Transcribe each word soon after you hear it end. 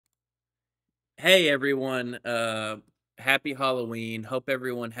Hey everyone, happy Halloween. Hope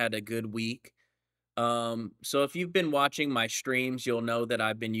everyone had a good week. So if you've been watching my streams, you'll know that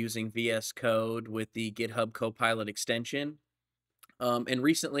I've been using VS Code with the GitHub Copilot extension. And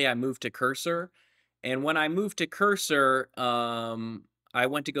recently I moved to Cursor. And when I moved to Cursor, I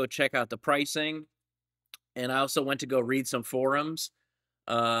went to go check out the pricing, and I also went to go read some forums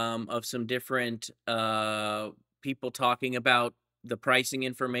of some different people talking about the pricing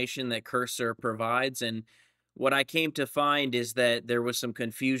information that Cursor provides. And what I came to find is that there was some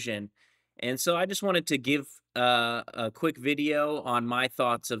confusion. And so I just wanted to give a quick video on my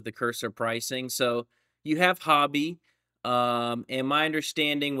thoughts of the Cursor pricing. So you have Hobby. And my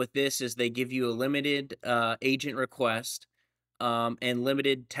understanding with this is they give you a limited agent request and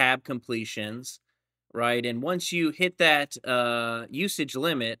limited tab completions, right? And once you hit that usage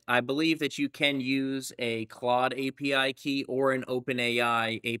limit, I believe that you can use a Claude API key or an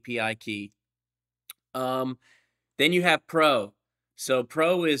OpenAI API key. Then you have Pro. So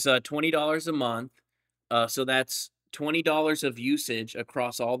Pro is $20 a month. So that's $20 of usage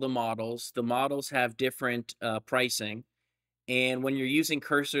across all the models. The models have different pricing. And when you're using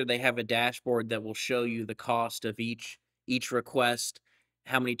Cursor, they have a dashboard that will show you the cost of each request,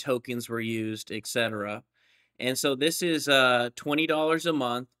 how many tokens were used, etc. And so this is $20 a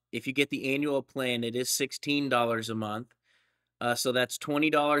month. If you get the annual plan, it is $16 a month. So that's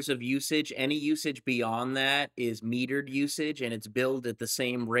 $20 of usage. Any usage beyond that is metered usage, and it's billed at the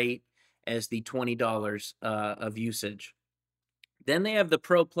same rate as the $20 of usage. Then they have the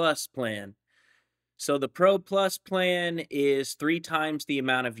Pro Plus plan. So the Pro Plus plan is 3 times the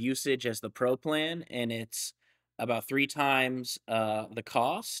amount of usage as the Pro plan, and it's about 3 times the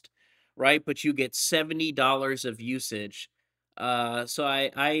cost, right? But you get $70 of usage. So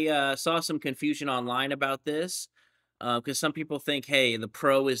I saw some confusion online about this because some people think, hey, the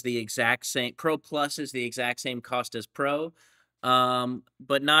Pro is the exact same. Pro Plus is the exact same cost as Pro,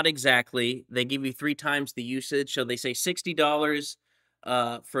 but not exactly. They give you 3 times the usage, so they say $60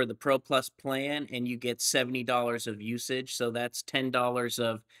 for the Pro Plus plan, and you get $70 of usage. So that's $10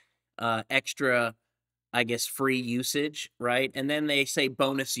 of extra, I guess, free usage, right? And then they say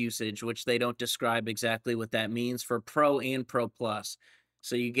bonus usage, which they don't describe exactly what that means for Pro and Pro Plus.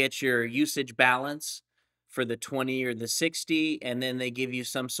 So you get your usage balance for the 20 or the 60, and then they give you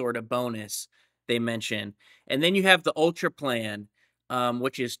some sort of bonus they mention. And then you have the Ultra plan,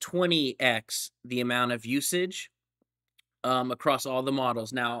 which is 20x the amount of usage across all the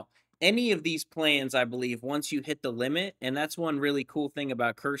models. Now, any of these plans, I believe, once you hit the limit, and that's one really cool thing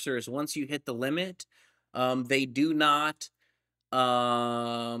about Cursor is once you hit the limit, they do not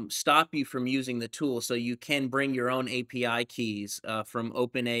stop you from using the tool. So you can bring your own API keys from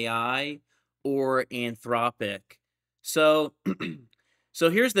OpenAI or Anthropic. So, so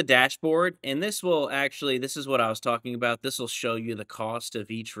here's the dashboard, and this will actually, this is what I was talking about. This will show you the cost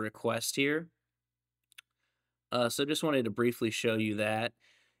of each request here. So just wanted to briefly show you that.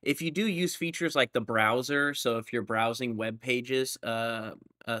 If you do use features like the browser, so if you're browsing web pages,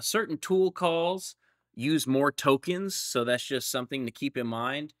 certain tool calls use more tokens, so that's just something to keep in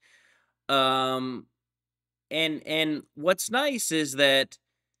mind. Um, and what's nice is that,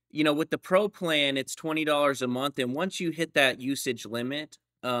 you know, with the Pro plan, it's $20 a month, and once you hit that usage limit,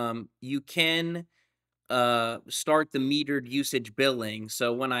 you can start the metered usage billing.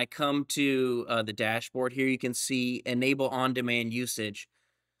 So when I come to the dashboard here, you can see enable on-demand usage.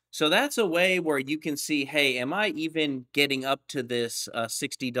 So that's a way where you can see, hey, am I even getting up to this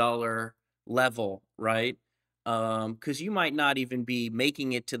 $60 level, right? Because you might not even be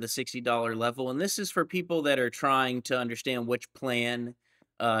making it to the $60 level. And this is for people that are trying to understand which plan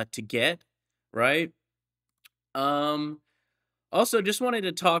to get, right? Um, Also, just wanted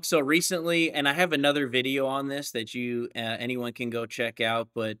to talk. So recently, and I have another video on this that anyone can go check out.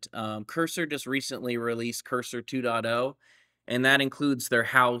 But Cursor just recently released Cursor 2.0, and that includes their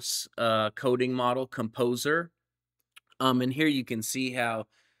house coding model Composer. And here you can see how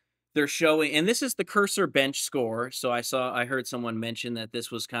they're showing, and this is the Cursor bench score. So I heard someone mention that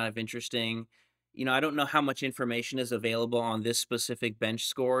this was kind of interesting. You know, I don't know how much information is available on this specific bench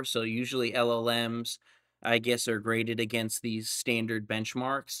score. So usually LLMs, I guess, are graded against these standard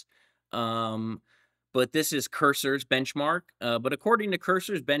benchmarks. Um, but this is Cursor's benchmark. But according to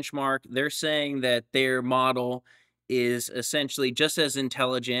Cursor's benchmark, they're saying that their model is essentially just as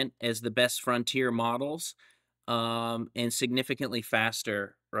intelligent as the best frontier models, and significantly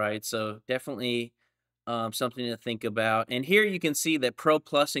faster, right? So definitely something to think about. And here you can see that Pro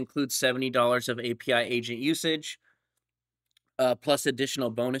Plus includes $70 of API agent usage, plus additional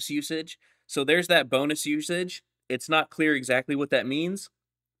bonus usage. So there's that bonus usage. It's not clear exactly what that means,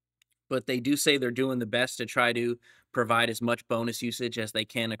 but they do say they're doing the best to try to provide as much bonus usage as they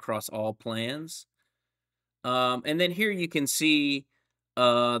can across all plans. And then here you can see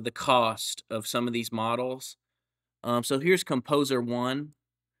the cost of some of these models. So here's Composer One.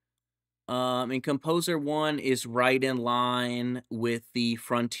 And Composer One is right in line with the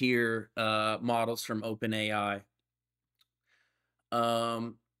Frontier models from OpenAI.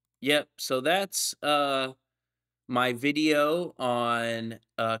 Yep. So that's my video on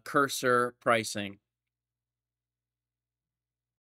cursor pricing.